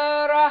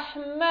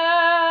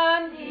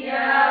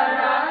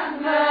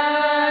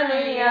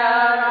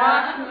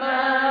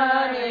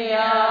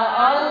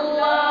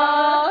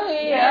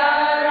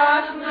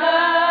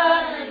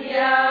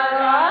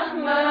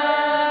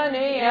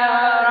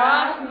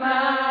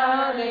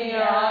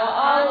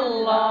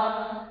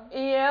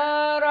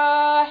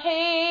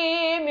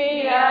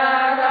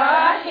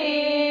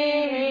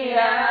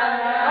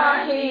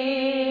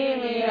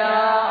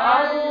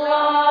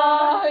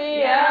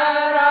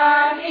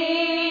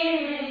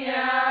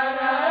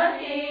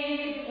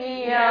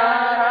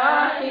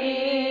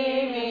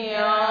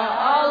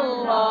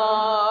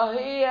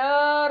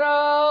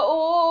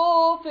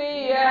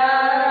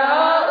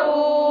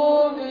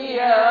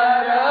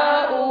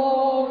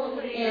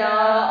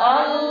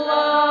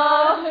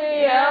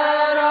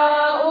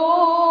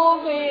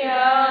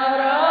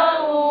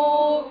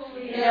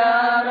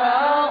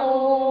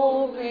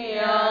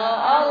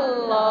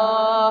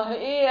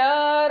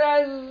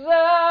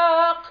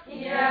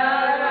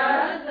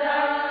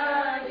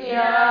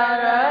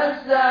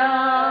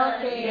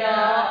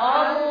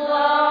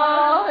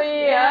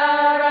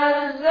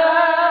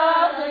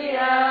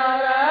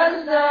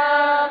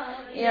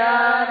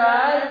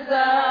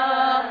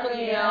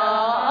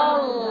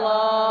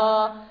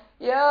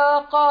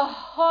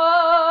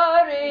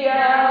 قهار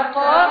يا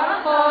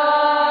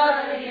قهار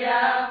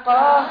يا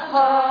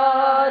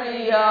قهار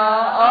يا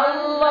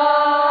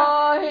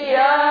الله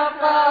يا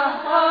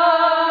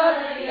قهار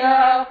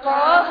يا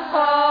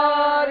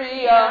قهار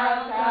يا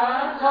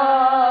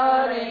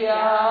قهار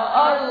يا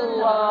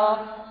الله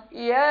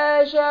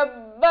يا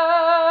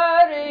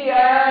جبار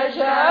يا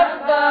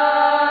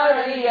جبار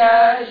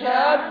يا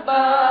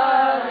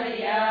جبار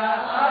يا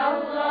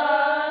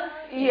الله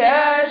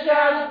يا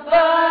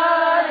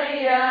جبار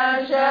يا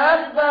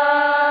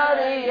جبار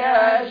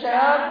يا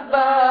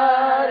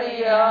جبار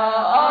يا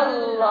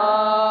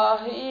الله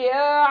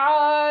يا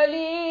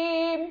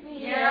عليم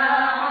يا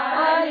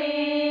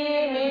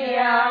عليم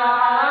يا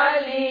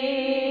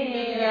عليم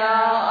يا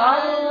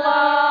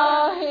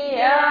الله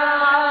يا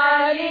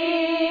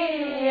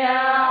عليم يا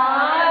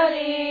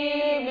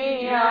عليم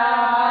يا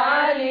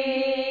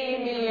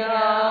عليم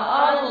يا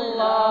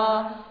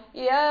الله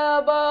يا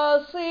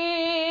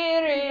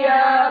بصير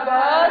يا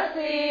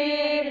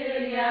بصير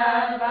يا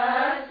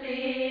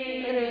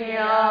بصير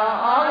يا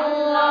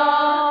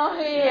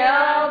الله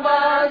يا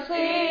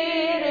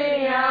بصير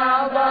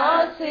يا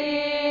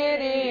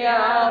بصير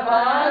يا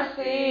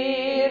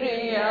بصير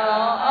يا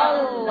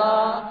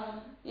الله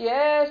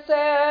يا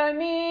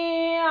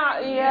سميع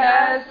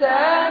يا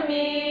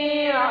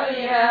سميع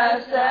يا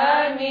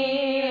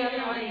سميع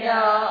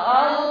يا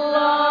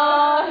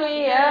الله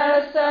يا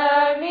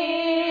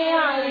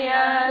سميع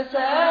يا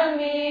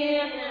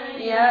سميع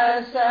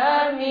يا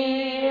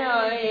سميع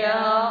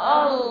يا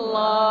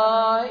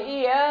الله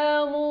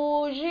يا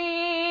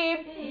مجيب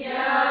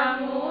يا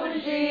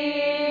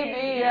مجيب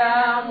يا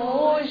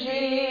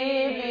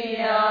مجيب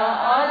يا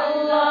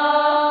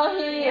الله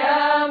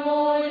يا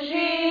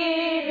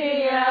مجيب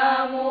يا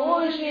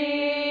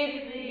مجيب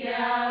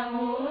يا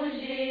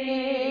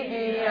مجيب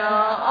يا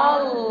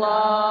الله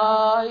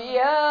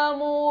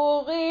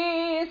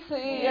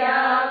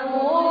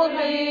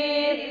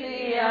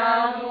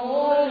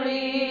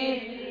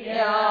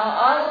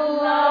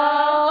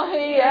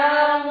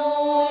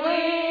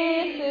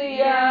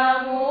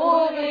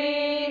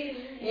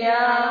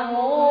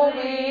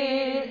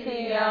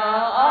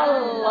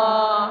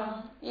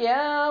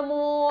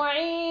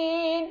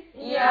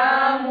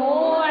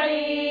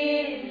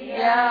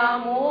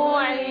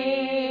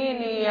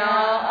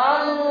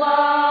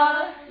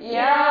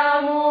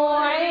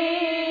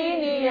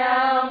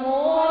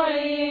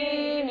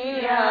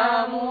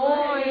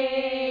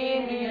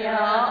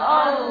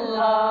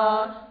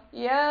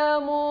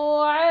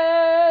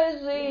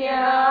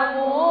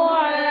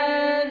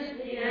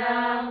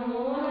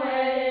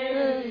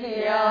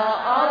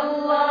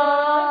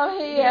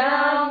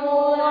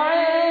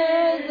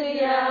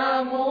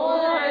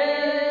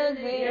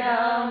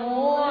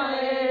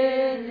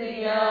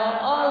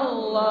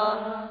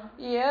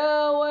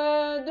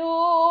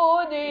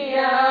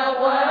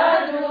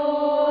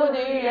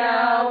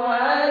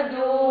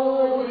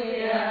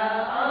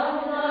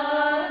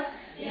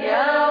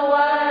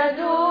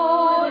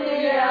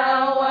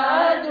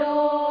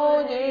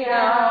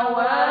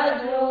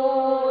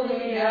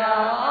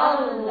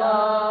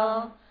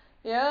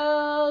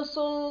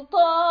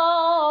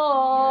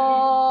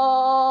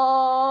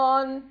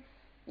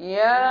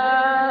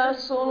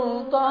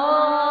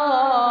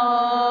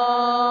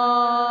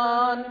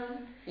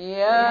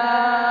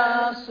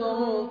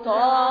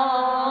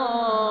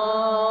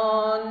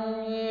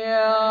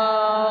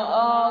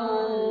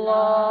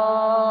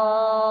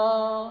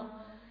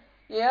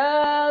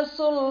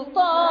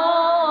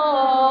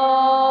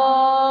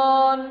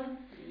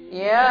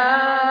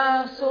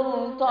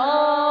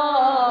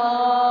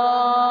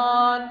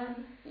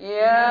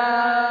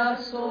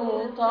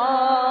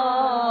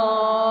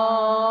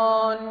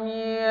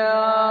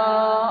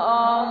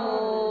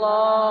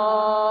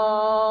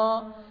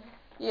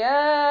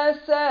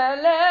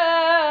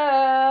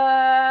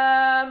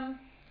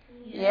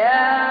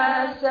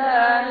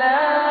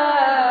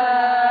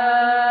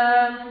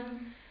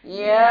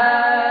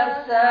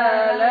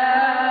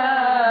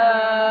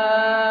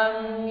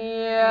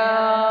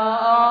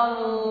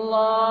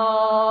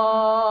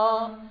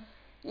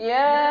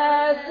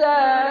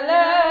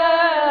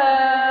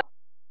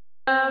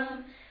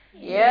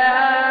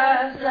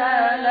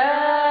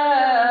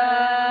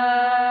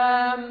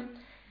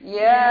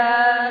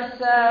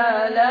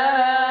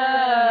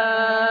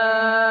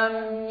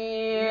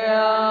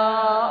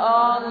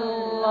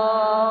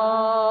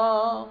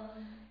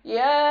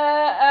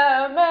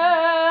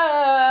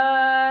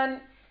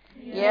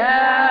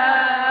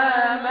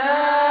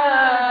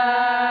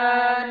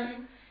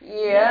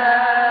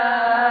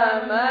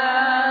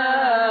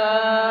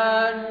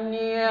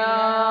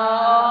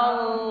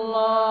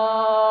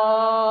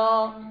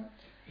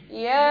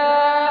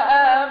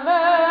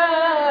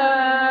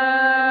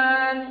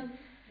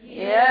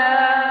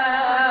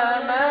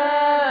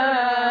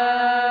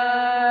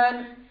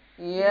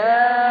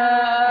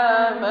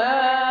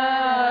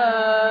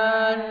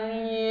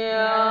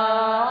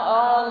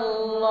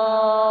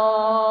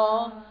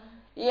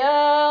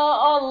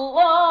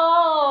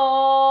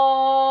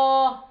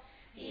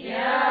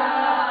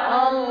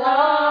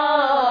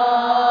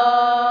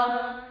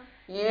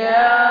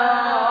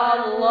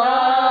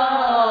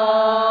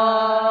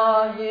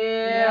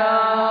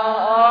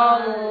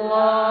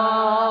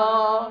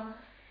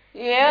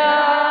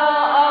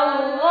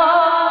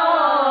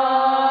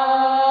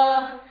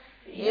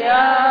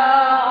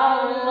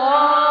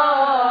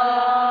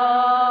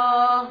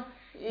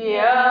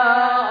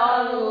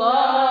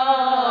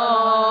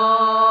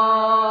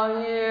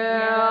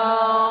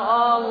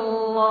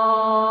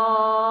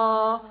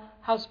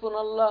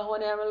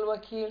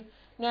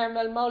نعم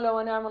المولى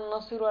ونعم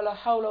النصير ولا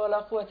حول ولا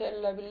قوة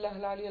إلا بالله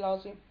العلي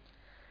العظيم.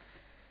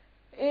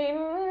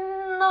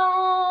 إن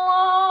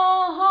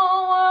الله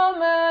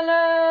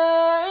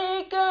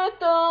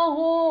وملائكته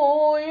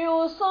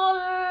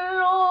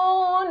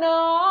يصلون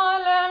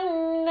على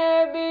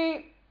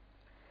النبي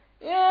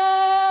يا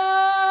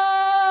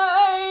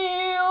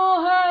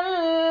أيها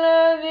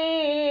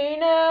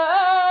الذين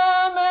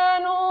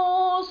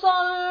آمنوا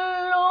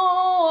صلوا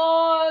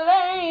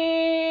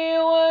عليه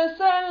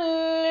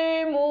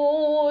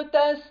وسلموا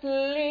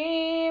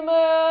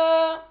تسليما.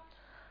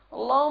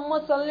 اللهم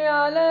صل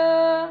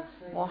على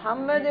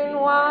محمد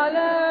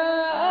وعلى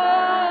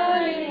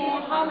آل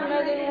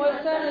محمد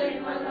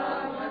وسلم.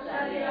 اللهم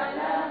صل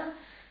على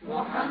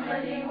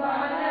محمد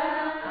وعلى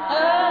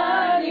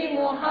آل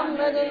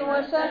محمد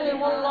وسلم.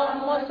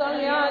 اللهم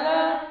صل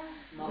على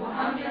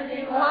محمد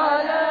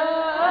وعلى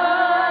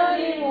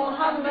آل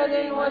محمد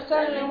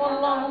وسلم.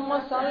 اللهم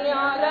صل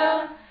على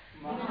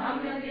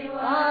محمد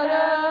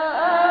وعلى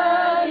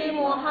آل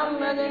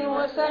محمد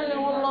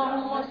وسلم.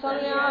 اللهم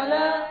صل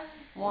على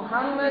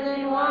محمد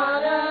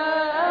وعلى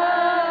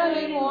آل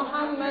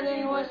محمد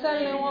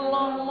وسلم.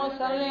 اللهم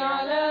صل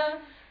على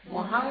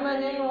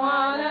محمد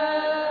وعلى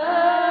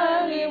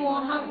آل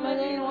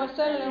محمد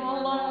وسلم.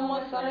 اللهم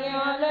صل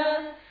على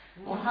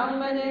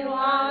محمد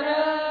وعلى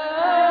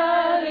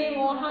آل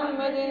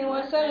محمد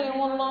وسلم.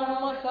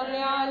 اللهم صل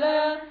على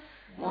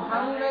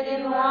محمد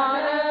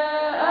وعلى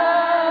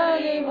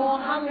آل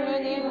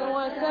محمد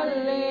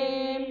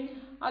وسلم.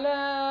 على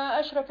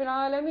أشرف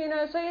العالمين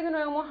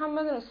سيدنا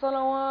محمد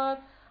الصلوات،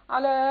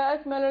 على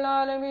أكمل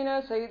العالمين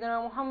سيدنا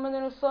محمد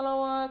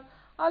الصلوات،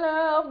 على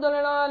أفضل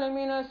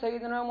العالمين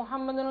سيدنا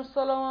محمد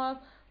الصلوات،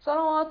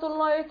 صلوات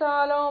الله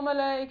تعالى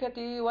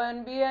وملائكته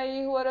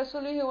وأنبيائه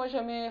ورسله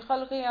وجميع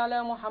خلقه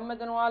على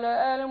محمد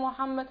وعلى آل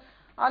محمد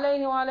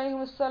عليه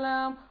وعليهم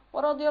السلام.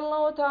 ورضي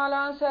الله تعالى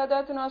عن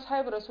ساداتنا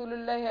أصحاب رسول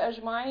الله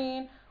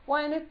أجمعين،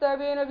 وعن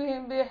التابعين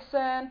بهم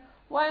بإحسان،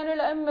 وعن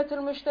الأئمة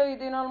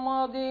المجتهدين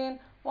الماضين،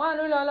 وعن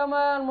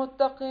العلماء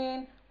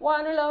المتقين،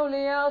 وعن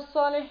الأولياء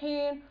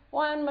الصالحين،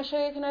 وعن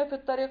مشايخنا في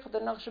الطريقة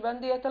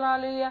النقشبندية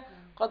العلية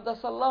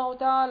قدس الله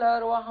تعالى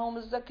أرواحهم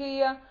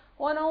الزكية،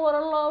 ونور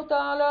الله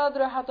تعالى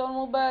أضرحتهم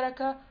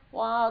المباركة،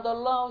 وعاد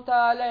الله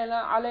تعالى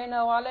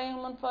علينا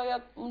وعليهم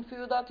من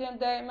فيضاتهم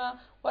دائما،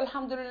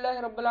 والحمد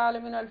لله رب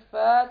العالمين.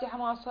 الفاتحة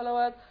مع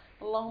الصلوات.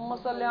 اللهم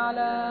صل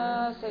على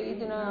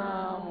سيدنا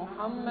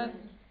محمد.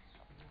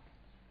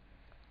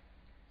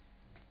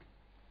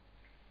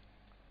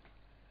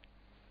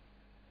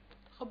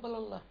 تقبل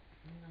الله.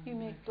 You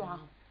make dua.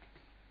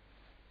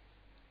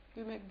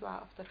 You make dua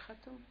after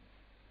khatam.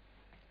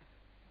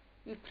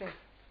 You pray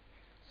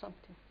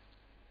something.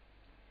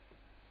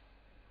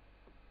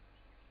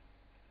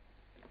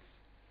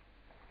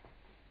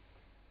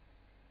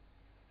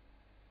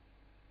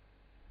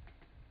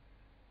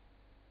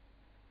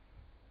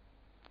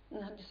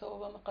 نهدي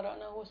صواب ما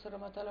قرأناه وسر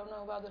ما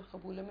تلوناه بعد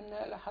القبول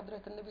منا إلى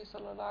حضرة النبي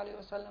صلى الله عليه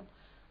وسلم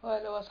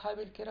وإلى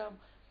أصحابه الكرام،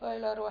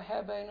 وإلى أرواح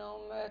آبائنا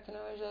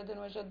وأمهاتنا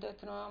وأجدادنا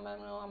وجداتنا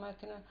وأعمامنا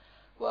وعماتنا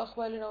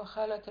وأخوالنا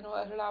وخالاتنا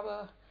وأهل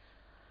العباء،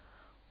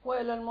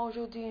 وإلى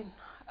الموجودين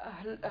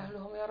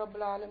أهلهم يا رب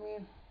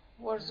العالمين،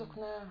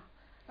 وارزقنا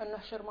أن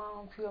نحشر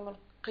معهم في يوم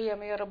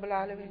القيامة يا رب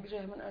العالمين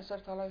بجاه من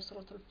أسرت عليه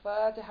سورة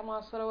الفاتحة مع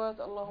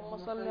الصلوات. اللهم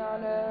صل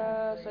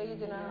على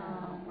سيدنا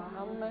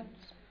محمد.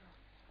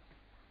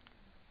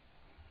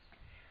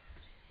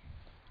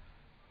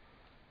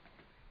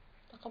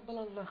 تقبل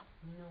الله.